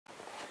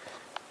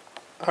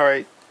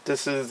Alright,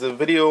 this is a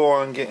video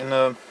on getting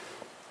the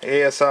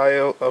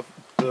ASIO of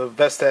the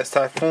Vestax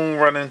Typhoon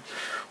running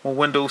on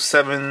Windows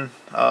 7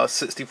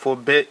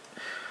 64-bit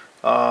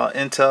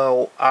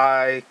Intel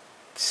i7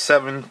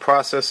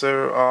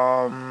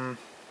 processor.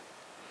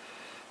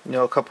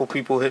 A couple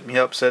people hit me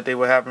up, said they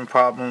were having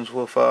problems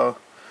with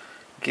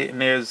getting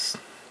theirs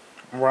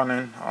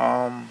running.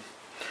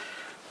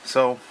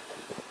 So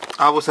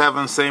I was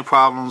having the same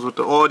problems with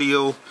the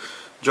audio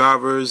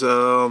drivers.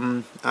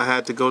 I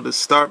had to go to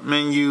start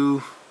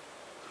menu,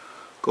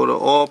 go to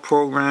all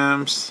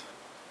programs,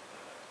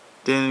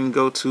 then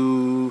go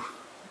to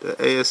the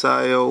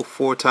ASIO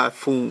for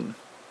Typhoon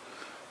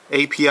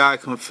API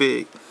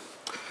config.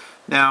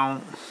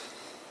 Now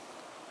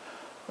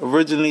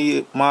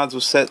originally mine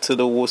was set to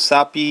the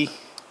Wasapi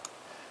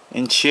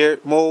and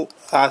shared mode.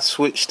 I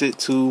switched it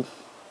to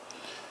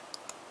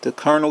the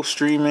kernel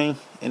streaming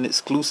and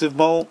exclusive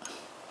mode.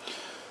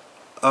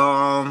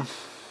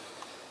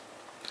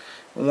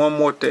 One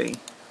more thing,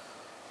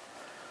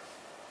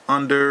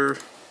 under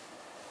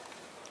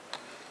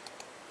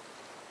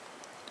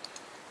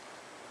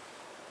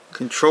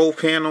control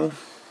panel,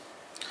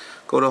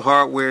 go to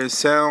hardware and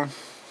sound.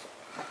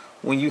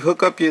 When you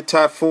hook up your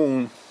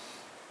Typhoon,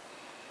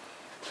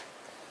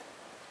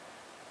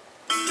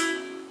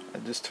 I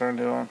just turned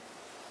it on.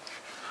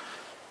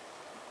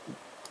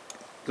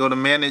 Go to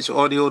manage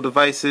audio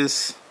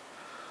devices.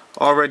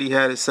 Already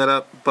had it set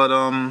up, but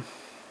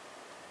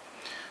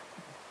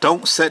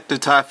don't set the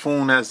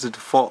Typhoon as the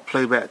default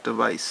playback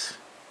device.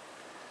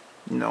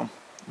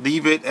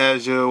 Leave it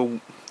as your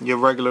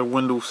regular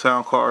Windows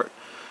sound card.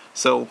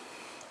 So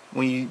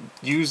when you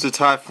use the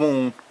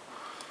Typhoon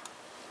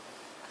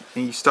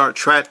and you start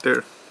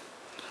Tractor,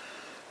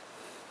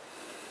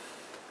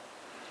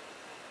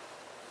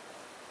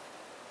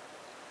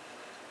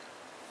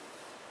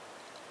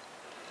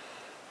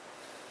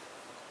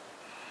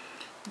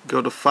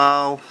 go to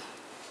File,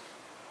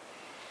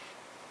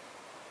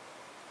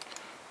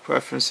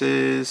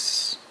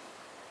 Preferences,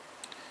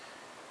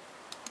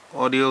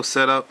 Audio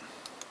Setup,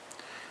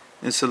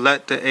 and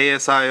select the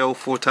ASIO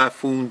for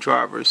Typhoon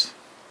drivers.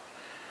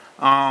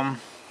 I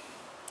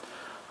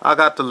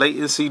got the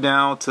latency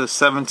down to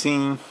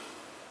 17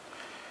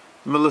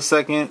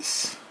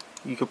 milliseconds.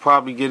 You could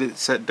probably get it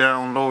set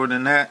down lower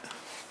than that.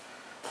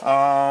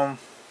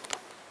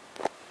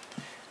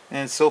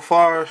 And so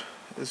far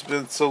it's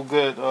been so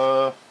good.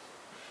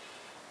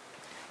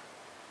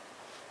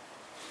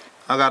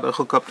 I got to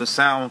hook up the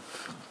sound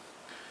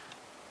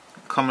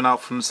coming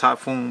out from the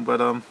Typhoon,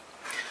 but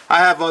I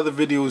have other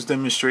videos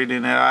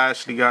demonstrating that I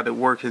actually got it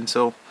working.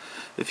 So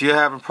if you're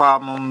having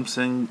problems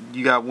and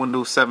you got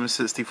Windows 7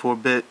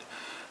 64-bit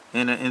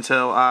and an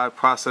Intel i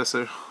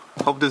processor,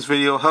 hope this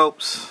video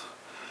helps.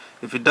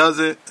 If it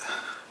doesn't,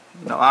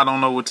 I don't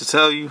know what to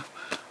tell you.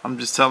 I'm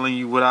just telling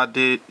you what I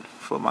did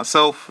for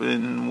myself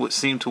and what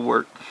seemed to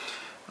work,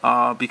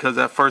 because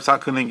at first I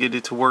couldn't get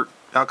it to work.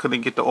 I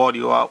couldn't get the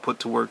audio output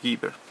to work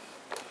either.